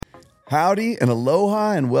Howdy and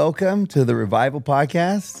aloha and welcome to the Revival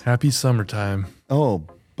Podcast. Happy summertime. Oh,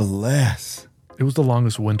 bless. It was the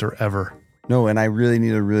longest winter ever. No, and I really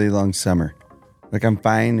need a really long summer. Like, I'm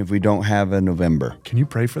fine if we don't have a November. Can you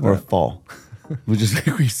pray for or a that? fall. We just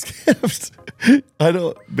we skipped. I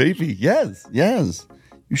don't, maybe. Yes.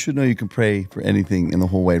 You should know you can pray for anything in the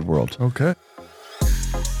whole wide world. Okay.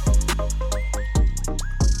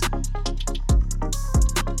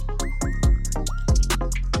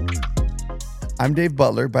 I'm Dave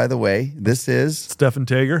Butler, by the way. This is Stephan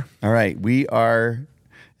Taeger. All right. We are.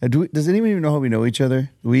 Does anyone even know how we know each other?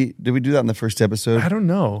 Did we do that in the first episode? I don't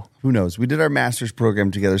know. Who knows? We did our master's program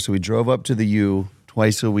together, so we drove up to the U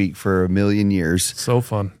twice a week for a million years. So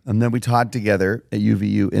fun. And then we taught together at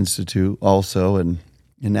UVU Institute also, and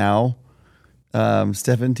now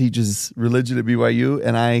Stephan teaches religion at BYU,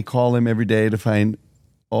 and I call him every day to find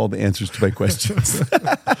all the answers to my questions.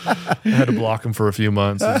 I had to block him for a few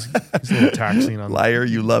months. He's a little taxing on Liar,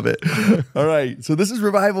 you love it. All right. So this is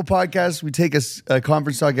Revival Podcast. We take a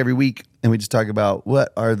conference talk every week, and we just talk about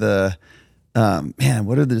what are the,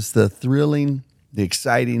 the thrilling, the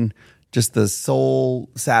exciting, just the soul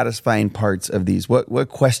satisfying parts of these. What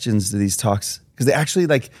questions do these talks, because they actually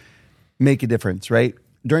make a difference, right?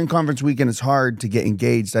 During conference weekend, it's hard to get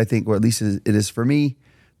engaged, I think, or at least it is for me.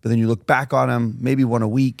 But then you look back on them, maybe one a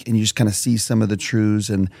week, and you just kind of see some of the truths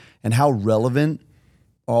and how relevant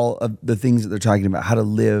all of the things that they're talking about, how to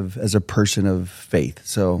live as a person of faith.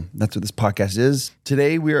 So that's what this podcast is.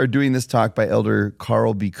 Today, we are doing this talk by Elder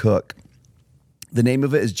Carl B. Cook. The name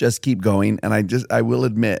of it is Just Keep Going. And I will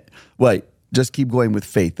admit, just keep going with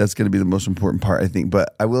faith. That's going to be the most important part, I think.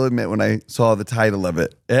 But I will admit, when I saw the title of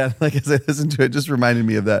it, and as I listened to it, it just reminded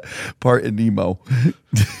me of that part in Nemo.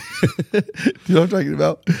 Do you know what I'm talking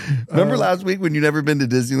about? Remember last week when you'd never been to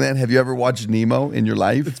Disneyland? Have you ever watched Nemo in your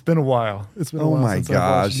life? It's been a while. Oh my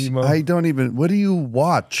gosh. I don't even, what do you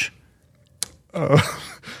watch?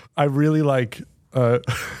 I really like...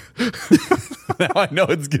 Now I know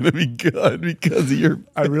it's going to be good because of your face.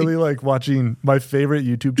 I really like watching, my favorite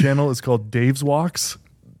YouTube channel is called Dave's Walks.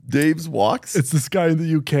 Dave's Walks? It's this guy in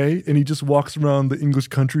the UK, and he just walks around the English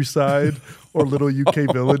countryside or little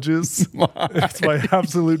UK villages. It's my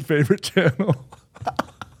absolute favorite channel.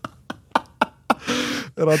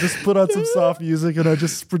 And I'll just put on some soft music, and I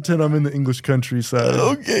just pretend I'm in the English countryside.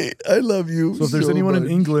 Okay, I love you. So if there's anyone in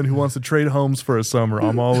England who wants to trade homes for a summer,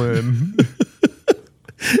 I'm all in.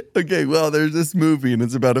 Okay, well, there's this movie, and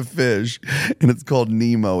it's about a fish, and it's called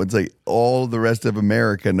Nemo. It's like all the rest of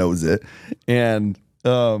America knows it. And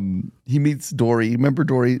he meets Dory. Remember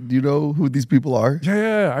Dory? Do you know who these people are?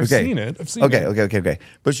 Yeah. I've seen it. Okay.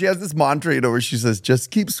 But she has this mantra, where she says,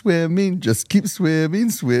 just keep swimming, swimming.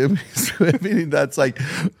 And that's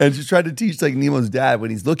and she's trying to teach Nemo's dad,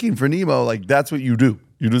 when he's looking for Nemo, that's what you do.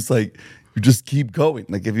 You just keep going.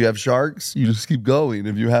 If you have sharks, you just keep going.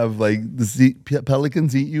 If you have the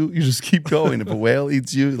pelicans eat you, you just keep going. If a whale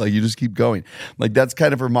eats you, you just keep going. That's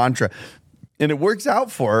kind of her mantra. And it works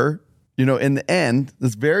out for her, in the end.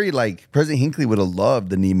 It's very President Hinckley would have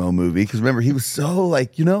loved the Nemo movie, because remember, he was so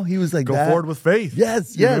he was go forward with faith.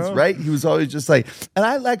 Yes, right? He was always just and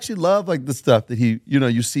I actually love the stuff that he,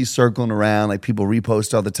 you see circling around, people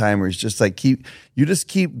repost all the time, where he's just you just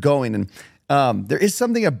keep going. And there is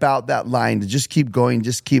something about that line, to just keep going,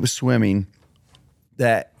 just keep swimming,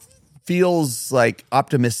 that feels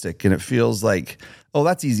optimistic, and it feels oh,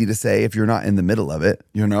 that's easy to say if you're not in the middle of it,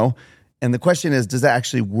 And the question is, does that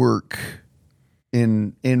actually work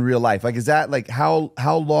in real life? Is that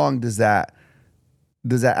how long does that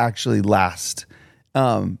actually last?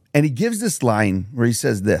 And he gives this line where he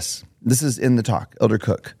says this. This is in the talk, Elder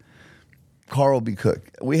Cook, Carl B.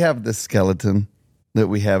 Cook. We have this skeleton that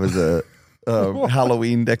we have as a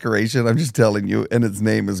Halloween decoration. I'm just telling you, and its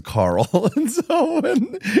name is Carl. And so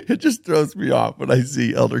it just throws me off when I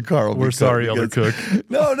see Elder Carl. We're sorry, Elder Cook.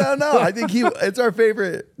 No. I think it's our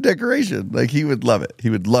favorite decoration. He would love it. He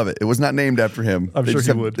would love it. It was not named after him. I'm sure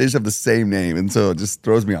he would. They just have the same name, and so it just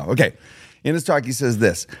throws me off. Okay. In his talk, he says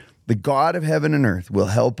this: the God of heaven and earth will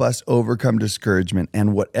help us overcome discouragement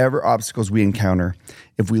and whatever obstacles we encounter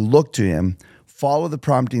if we look to him, follow the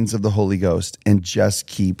promptings of the Holy Ghost, and just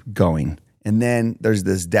keep going. And then there's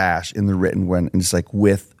this dash in the written one, and it's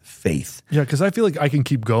with faith. Yeah, because I feel I can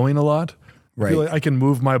keep going a lot. Right. I feel I can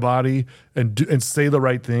move my body and say the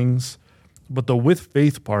right things. But the with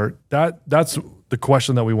faith part, that's the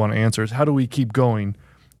question that we want to answer, is how do we keep going,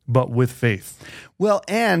 but with faith? Well,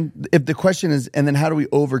 and if the question is, and then how do we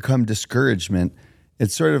overcome discouragement?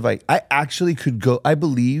 It's sort of I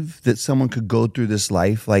believe that someone could go through this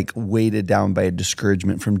life weighted down by a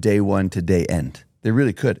discouragement from day one to day end. They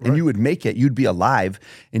really could. And you would make it. You'd be alive,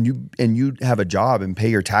 and you'd have a job and pay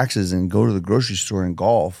your taxes and go to the grocery store and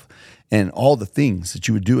golf and all the things that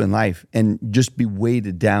you would do in life, and just be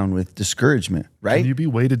weighted down with discouragement, right? Can you be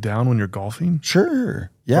weighted down when you're golfing?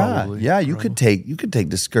 Sure. Yeah. Probably. Yeah. You could take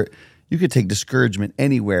discouragement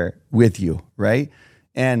anywhere with you, right?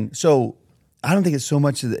 And so I don't think it's so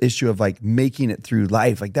much of the issue of like making it through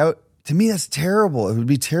life. Like that, to me, that's terrible. It would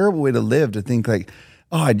be a terrible way to live, to think like,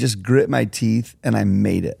 oh, I just grit my teeth and I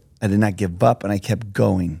made it. I did not give up and I kept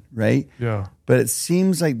going, right? Yeah. But it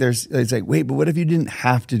seems like it's like, wait, but what if you didn't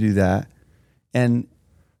have to do that? And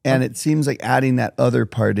it seems like adding that other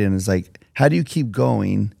part in is like, how do you keep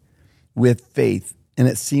going with faith? And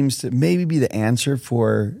it seems to maybe be the answer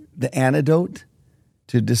for the antidote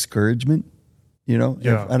to discouragement. You know,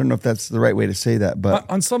 Yeah. I don't know if that's the right way to say that, but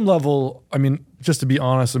On some level, I mean, just to be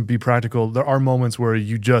honest and be practical, there are moments where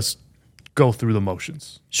you just go through the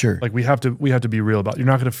motions. sure. Like we have to be real about it. You're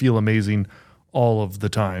not going to feel amazing all of the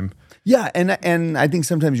time. Yeah. And I think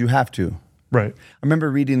sometimes you have to. Right. I remember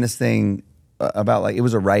reading this thing about like, it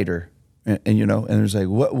was a writer and you know, and it was like,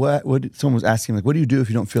 what, someone was asking like, what do you do if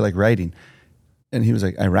you don't feel like writing? And he was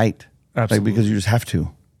like, I write. Absolutely. Like, because you just have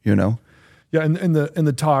to, you know? Yeah, in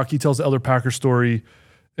the talk, he tells the Elder Packer story,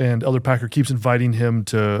 and Elder Packer keeps inviting him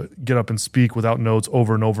to get up and speak without notes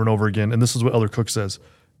over and over and over again. And this is what Elder Cook says: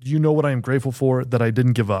 "Do you know what I am grateful for? That I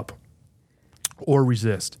didn't give up or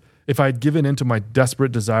resist. If I had given in to my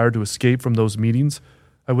desperate desire to escape from those meetings,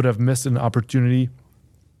 I would have missed an opportunity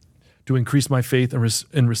to increase my faith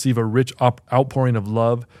and receive a rich outpouring of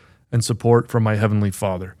love and support from my Heavenly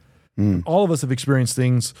Father." All of us have experienced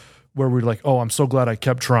things where we're like, oh, I'm so glad I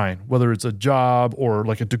kept trying, whether it's a job or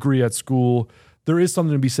like a degree at school. There is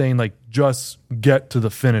something to be saying like, just get to the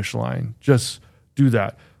finish line, just do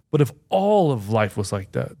that. But if all of life was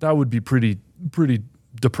like that, that would be pretty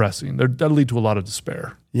depressing. That'd lead to a lot of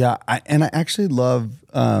despair. Yeah. I actually love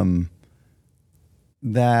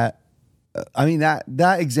that. I mean,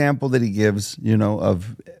 that example that he gives, you know,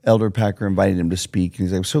 of Elder Packer inviting him to speak. And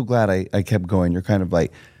he's like, I'm so glad I kept going. You're kind of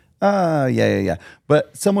like, yeah.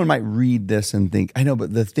 But someone might read this and think, I know,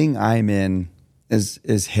 but the thing I'm in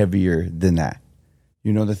is heavier than that.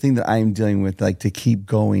 You know, the thing that I'm dealing with, like to keep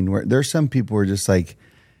going, where there's some people who are just like,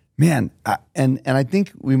 man, and I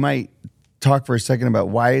think we might talk for a second about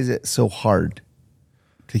why is it so hard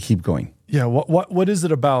to keep going? Yeah, what is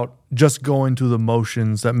it about just going through the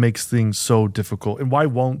motions that makes things so difficult, and why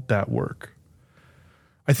won't that work?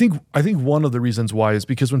 I think one of the reasons why is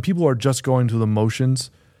because when people are just going through the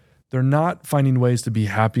motions, they're not finding ways to be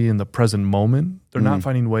happy in the present moment. They're not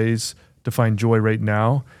finding ways to find joy right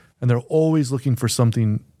now, and they're always looking for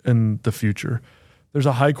something in the future. There's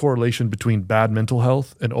a high correlation between bad mental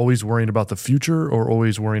health and always worrying about the future or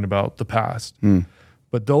always worrying about the past.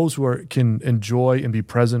 But those who can enjoy and be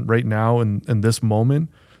present right now in this moment,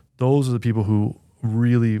 those are the people who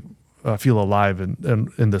really feel alive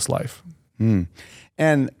in this life.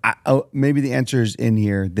 And maybe the answer is in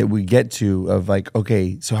here that we get to of like,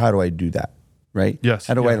 okay, so how do I do that? Right? Yes.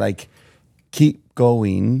 How do I like keep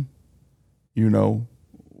going, you know,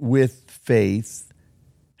 with faith?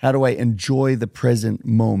 How do I enjoy the present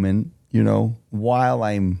moment, you know, while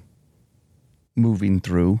I'm moving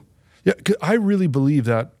through? Yeah, 'cause I really believe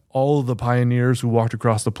that all of the pioneers who walked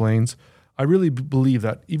across the plains, I really believe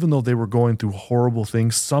that even though they were going through horrible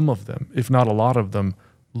things, some of them, if not a lot of them,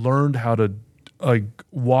 learned how to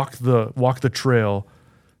walk the trail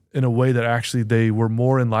in a way that actually they were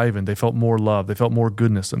more enlivened. They felt more love. They felt more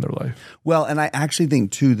goodness in their life. Well, and I actually think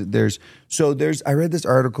too that I read this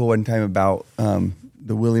article one time about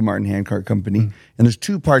the Willie Martin Handcart Company, and there's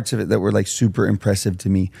two parts of it that were like super impressive to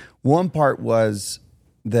me. One part was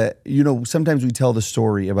that, you know, sometimes we tell the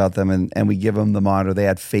story about them and we give them the motto, they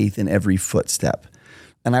had faith in every footstep.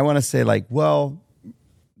 And I want to say like, well,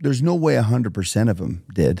 there's no way 100% of them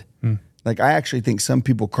did. Like, I actually think some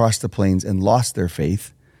people crossed the plains and lost their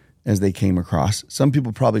faith as they came across. Some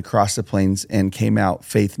people probably crossed the plains and came out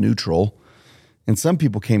faith neutral. And some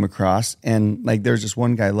people came across and like, there's this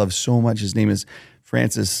one guy I love so much. His name is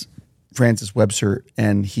Francis Webster.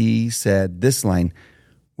 And he said this line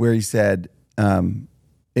where he said,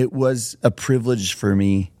 it was a privilege for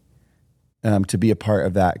me to be a part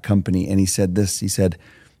of that company. And he said this, he said,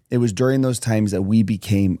 it was during those times that we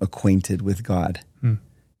became acquainted with God.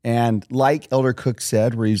 And like Elder Cook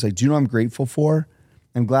said, where he's like, do you know what I'm grateful for?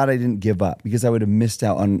 I'm glad I didn't give up because I would have missed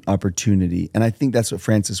out on opportunity. And I think that's what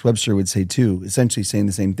Francis Webster would say too, essentially saying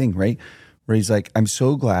the same thing, right? Where he's like, I'm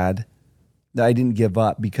so glad that I didn't give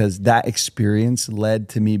up because that experience led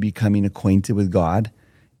to me becoming acquainted with God.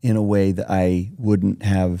 in a way that I wouldn't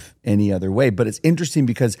have any other way. But it's interesting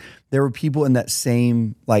because there were people in that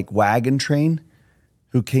same like wagon train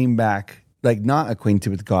who came back like not acquainted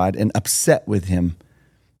with God and upset with him.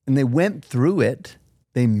 And they went through it.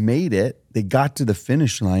 They made it. They got to the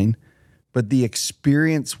finish line. But the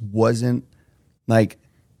experience wasn't like,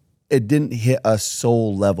 it didn't hit a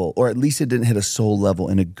soul level, or at least it didn't hit a soul level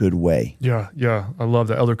in a good way. Yeah. I love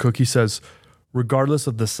that. Elder Cook, he says, regardless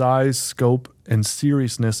of the size, scope, and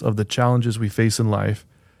seriousness of the challenges we face in life,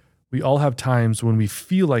 we all have times when we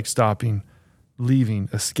feel like stopping, leaving,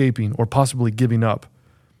 escaping, or possibly giving up.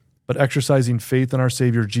 But exercising faith in our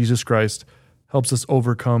Savior, Jesus Christ, helps us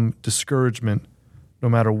overcome discouragement no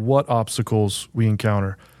matter what obstacles we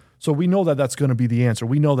encounter. So we know that that's going to be the answer.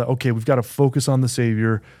 We know that, okay, we've got to focus on the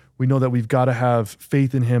Savior. We know that we've got to have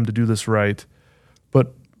faith in him to do this right.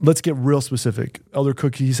 But let's get real specific. Elder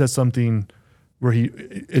Cook, he says something where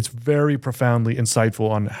it's very profoundly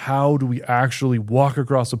insightful on how do we actually walk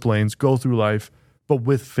across the plains, go through life, but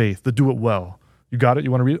with faith, to do it well. You got it?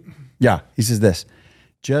 You want to read it? Yeah. He says this: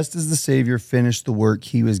 just as the Savior finished the work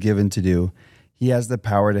he was given to do, he has the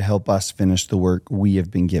power to help us finish the work we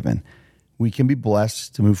have been given. We can be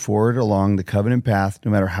blessed to move forward along the covenant path, no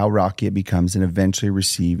matter how rocky it becomes, and eventually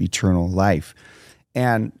receive eternal life.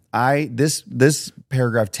 And this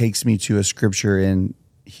paragraph takes me to a scripture in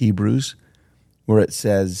Hebrews where it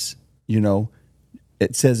says,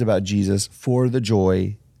 it says about Jesus, for the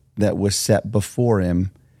joy that was set before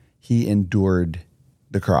him, he endured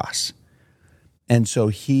the cross. And so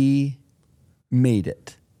he made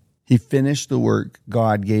it. He finished the work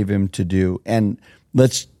God gave him to do. And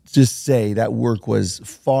let's just say that work was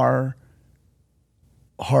far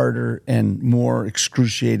harder and more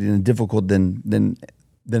excruciating and difficult than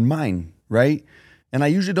mine, right? And I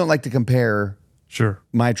usually don't like to compare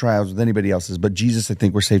my trials with anybody else's, but Jesus, I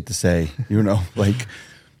think we're safe to say,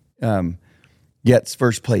 gets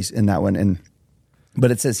first place in that one.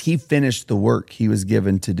 But it says he finished the work he was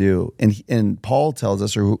given to do. And Paul tells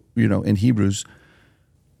us, in Hebrews,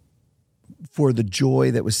 for the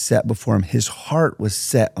joy that was set before him, his heart was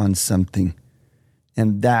set on something.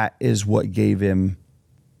 And that is what gave him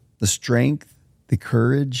the strength, the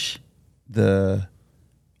courage, the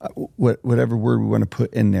whatever word we want to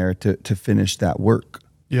put in there to finish that work.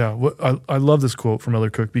 Yeah, I love this quote from Elder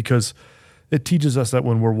Cook because it teaches us that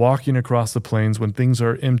when we're walking across the plains, when things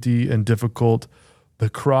are empty and difficult, the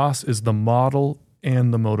cross is the model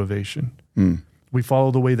and the motivation. We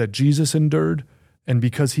follow the way that Jesus endured, and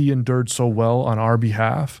because he endured so well on our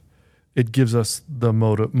behalf, it gives us the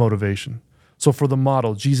motivation. So for the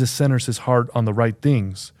model, Jesus centers his heart on the right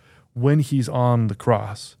things when he's on the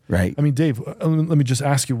cross. Right. I mean, Dave, let me just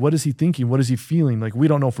ask you, what is he thinking? What is he feeling? Like, we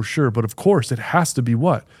don't know for sure, but of course it has to be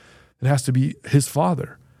what? It has to be his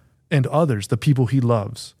Father and others, the people he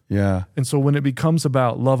loves. Yeah. And so when it becomes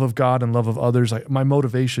about love of God and love of others, my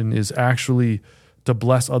motivation is actually to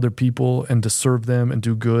bless other people and to serve them and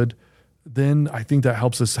do good. Then I think that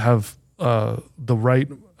helps us have the right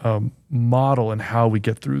model in how we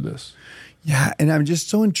get through this. Yeah, and I'm just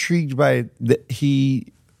so intrigued by that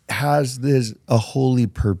he has a holy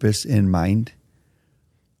purpose in mind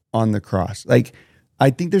on the cross. Like, I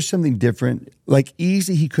think there's something different. Like,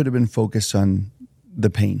 easy, he could have been focused on the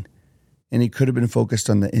pain, and he could have been focused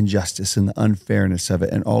on the injustice and the unfairness of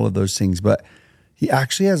it and all of those things. But he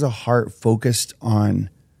actually has a heart focused on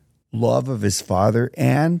love of his Father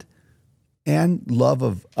and love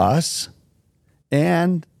of us.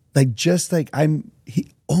 And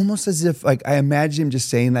almost as if I imagine him just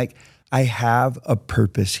saying I have a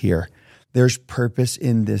purpose here. There's purpose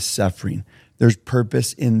in this suffering. There's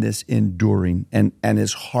purpose in this enduring. And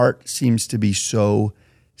his heart seems to be so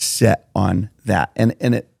set on that.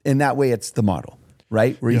 And in that way, it's the model,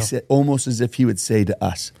 right? Where he said, almost as if he would say to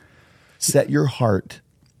us, set your heart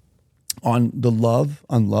on love,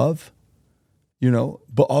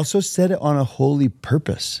 but also set it on a holy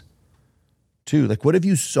purpose too. Like, what if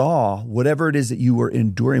you saw whatever it is that you were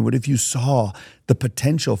enduring? What if you saw the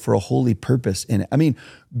potential for a holy purpose in it? I mean,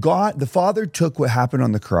 God, the Father, took what happened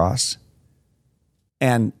on the cross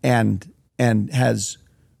and has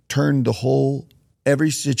turned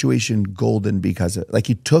every situation golden because of it. Like,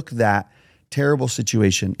 he took that terrible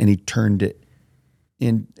situation and he turned it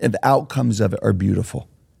and the outcomes of it are beautiful.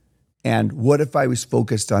 And what if I was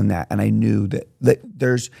focused on that and I knew that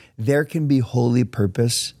there can be holy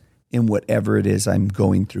purpose in whatever it is I'm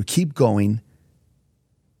going through. Keep going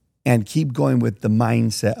with the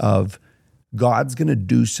mindset of God's going to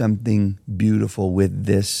do something beautiful with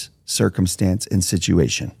this circumstance and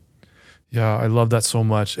situation. Yeah, I love that so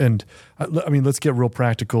much. And I mean, let's get real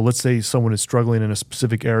practical. Let's say someone is struggling in a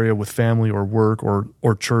specific area with family or work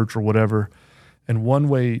or church or whatever. And one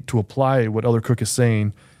way to apply what Elder Cook is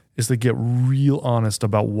saying is to get real honest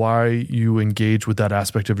about why you engage with that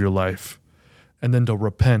aspect of your life. And then to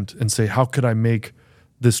repent and say, how could I make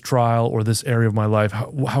this trial or this area of my life,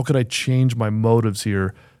 how could I change my motives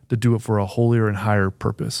here to do it for a holier and higher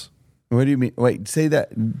purpose? What do you mean? Wait, say that,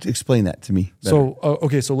 explain that to me better.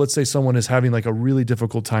 So, so let's say someone is having like a really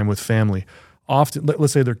difficult time with family. Often,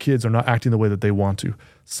 let's say their kids are not acting the way that they want to.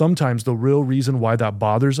 Sometimes the real reason why that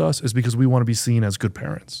bothers us is because we want to be seen as good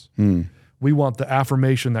parents. We want the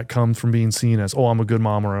affirmation that comes from being seen as, oh, I'm a good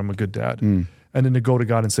mom or I'm a good dad. And then to go to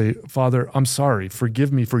God and say, Father, I'm sorry,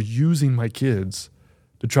 forgive me for using my kids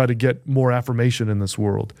to try to get more affirmation in this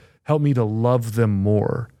world. Help me to love them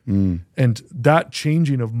more. And that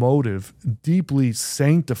changing of motive deeply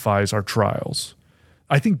sanctifies our trials.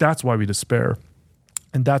 I think that's why we despair.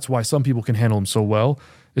 And that's why some people can handle them so well,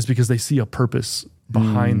 is because they see a purpose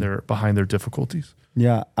behind their difficulties.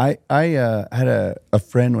 Yeah. I had a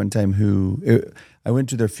friend one time I went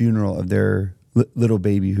to their funeral of their little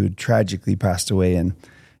baby who had tragically passed away. And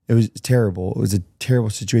it was terrible. It was a terrible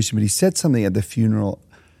situation. But he said something at the funeral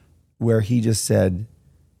where he just said,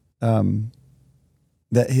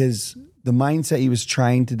 that the mindset he was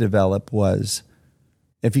trying to develop was,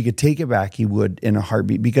 if he could take it back, he would in a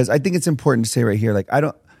heartbeat. Because I think it's important to say right here,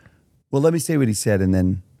 let me say what he said and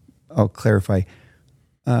then I'll clarify.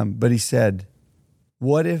 But he said,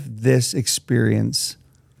 what if this experience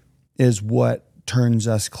is what turns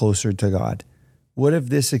us closer to God? What if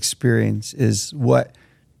this experience is what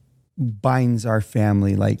binds our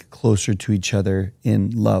family like closer to each other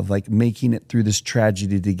in love, like making it through this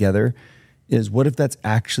tragedy together? What if that's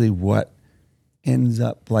actually what ends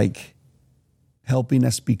up like helping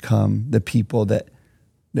us become the people that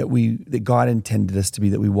God intended us to be,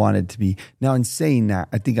 that we wanted to be? Now, in saying that,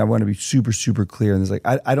 I think I want to be super, super clear. And it's like,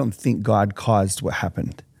 I don't think God caused what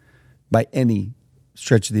happened by any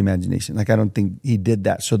stretch of the imagination. Like, I don't think he did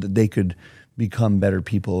that so that they could become better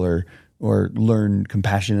people or learn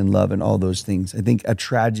compassion and love and all those things. I think a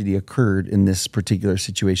tragedy occurred in this particular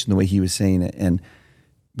situation, the way he was saying it.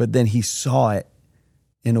 But then he saw it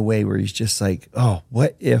in a way where he's just like, oh,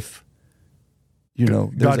 what if,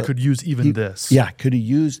 God could use this. Yeah. Could he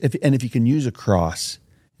use, if he can use a cross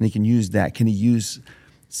and he can use that, can he use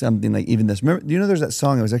something like even this? Remember, there's that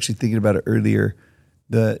song, I was actually thinking about it earlier,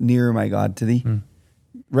 the Nearer My God to Thee,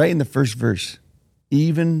 right in the first verse,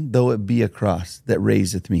 even though it be a cross that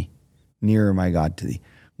raiseth me, nearer my God to thee.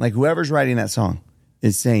 Like whoever's writing that song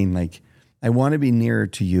is saying like, I want to be nearer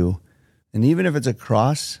to you. And even if it's a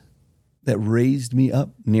cross that raised me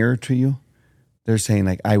up nearer to you, they're saying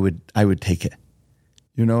like, I would take it,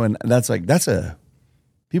 and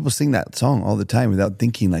people sing that song all the time without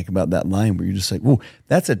thinking like about that line where you're just like, whoa,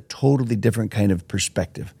 that's a totally different kind of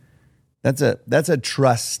perspective. That's a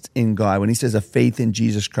trust in God. When he says a faith in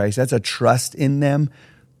Jesus Christ, that's a trust in them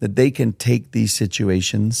that they can take these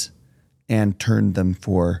situations and turn them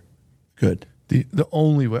for good. The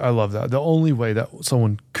only way, I love that, the only way that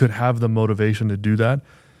someone could have the motivation to do that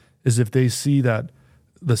is if they see that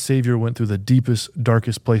the Savior went through the deepest,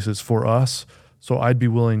 darkest places for us, so I'd be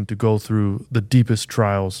willing to go through the deepest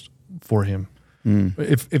trials for him.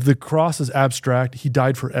 If the cross is abstract, he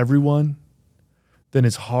died for everyone, then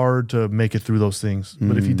it's hard to make it through those things.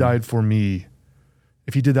 But if he died for me,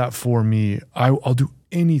 if he did that for me, I'll do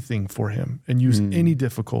anything for him and use any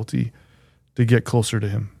difficulty to get closer to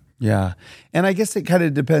him. Yeah. And I guess it kind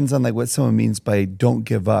of depends on like what someone means by don't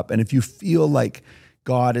give up. And if you feel like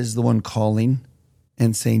God is the one calling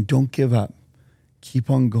and saying, don't give up, keep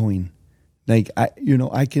on going. Like,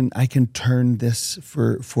 I can turn this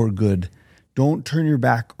for good. Don't turn your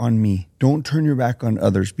back on me. Don't turn your back on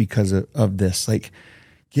others because of this. Like,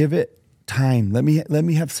 give it time. Let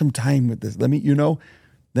me have some time with this.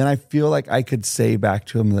 Then I feel like I could say back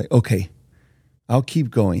to him like, okay, I'll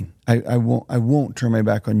keep going. I won't turn my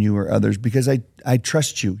back on you or others because I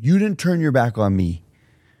trust you. You didn't turn your back on me.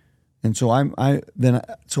 And so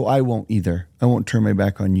I won't either. I won't turn my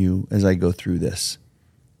back on you as I go through this.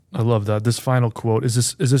 I love that. This final quote, is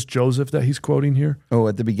this Joseph that he's quoting here? Oh,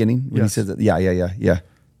 at the beginning when Yes. he says that? Yeah.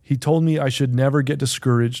 He told me I should never get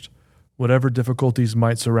discouraged, whatever difficulties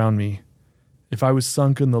might surround me. If I was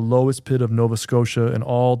sunk in the lowest pit of Nova Scotia and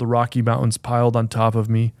all the Rocky Mountains piled on top of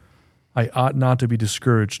me, I ought not to be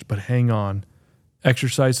discouraged, but hang on,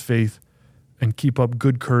 exercise faith, and keep up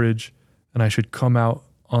good courage, and I should come out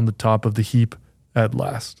on the top of the heap at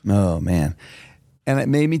last. Oh, man. And it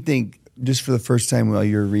made me think, just for the first time while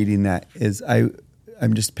you were reading that, is I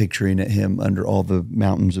I'm just picturing at him under all the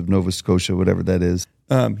mountains of Nova Scotia, whatever that is.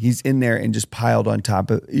 He's in there and just piled on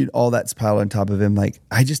top of, all that's piled on top of him. Like,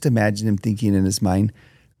 I just imagine him thinking in his mind,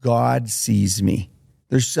 God sees me.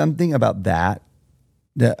 There's something about that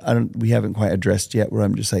we haven't quite addressed yet, where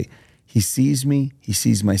I'm just like, he sees me, he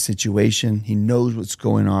sees my situation, he knows what's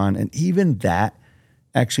going on. And even that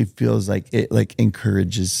actually feels like it like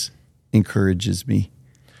encourages me.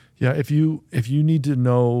 Yeah, if you need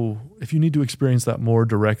to experience that more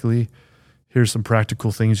directly, here's some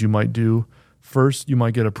practical things you might do. First, you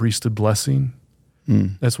might get a priesthood blessing.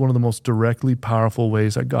 That's one of the most directly powerful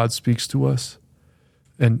ways that God speaks to us.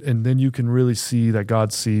 And then you can really see that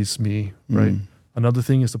God sees me, right? Another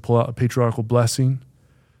thing is to pull out a patriarchal blessing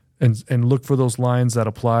and look for those lines that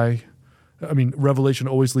apply. I mean, revelation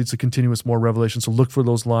always leads to continuous more revelation. So look for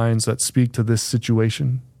those lines that speak to this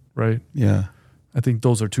situation, right? Yeah. I think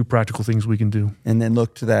those are two practical things we can do. And then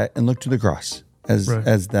look to that and look to the cross as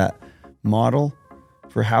that model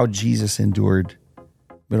for how Jesus endured,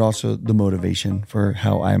 but also the motivation for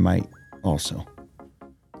how I might also.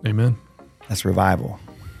 Amen. That's revival.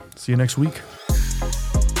 See you next week.